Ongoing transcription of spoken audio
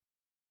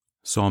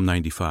Psalm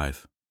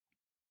 95.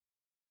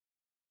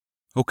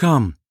 O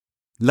come,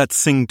 let's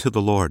sing to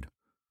the Lord.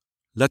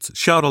 Let's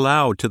shout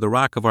aloud to the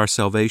rock of our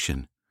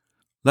salvation.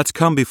 Let's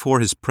come before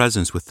his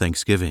presence with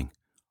thanksgiving.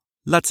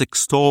 Let's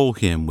extol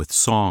him with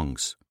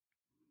songs.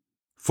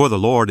 For the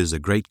Lord is a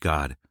great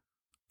God,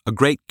 a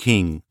great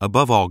King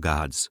above all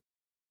gods.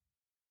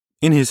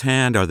 In his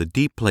hand are the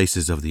deep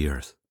places of the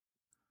earth.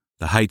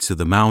 The heights of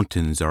the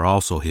mountains are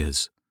also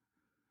his.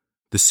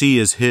 The sea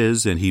is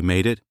his, and he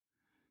made it.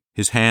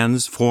 His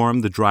hands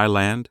formed the dry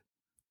land.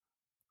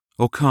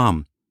 O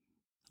come,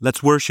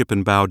 let's worship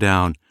and bow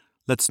down.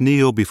 Let's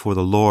kneel before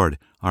the Lord,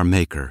 our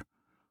Maker,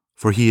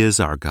 for he is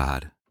our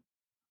God.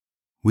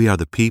 We are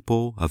the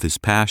people of his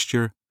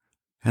pasture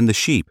and the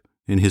sheep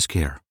in his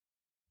care.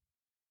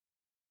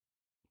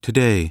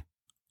 Today,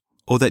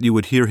 oh, that you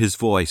would hear his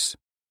voice.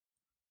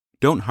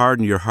 Don't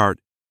harden your heart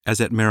as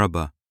at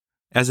Meribah,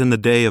 as in the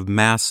day of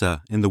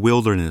Massah in the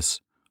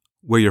wilderness,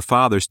 where your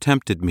fathers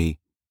tempted me,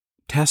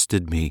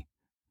 tested me,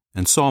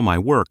 and saw my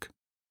work.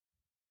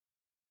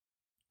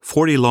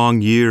 40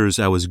 long years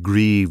I was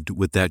grieved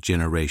with that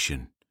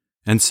generation,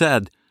 and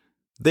said,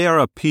 They are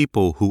a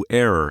people who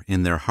err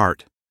in their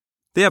heart.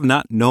 They have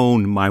not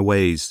known my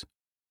ways.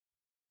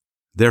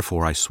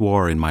 Therefore I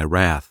swore in my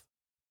wrath,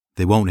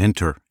 they won't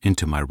enter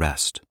into my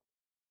rest.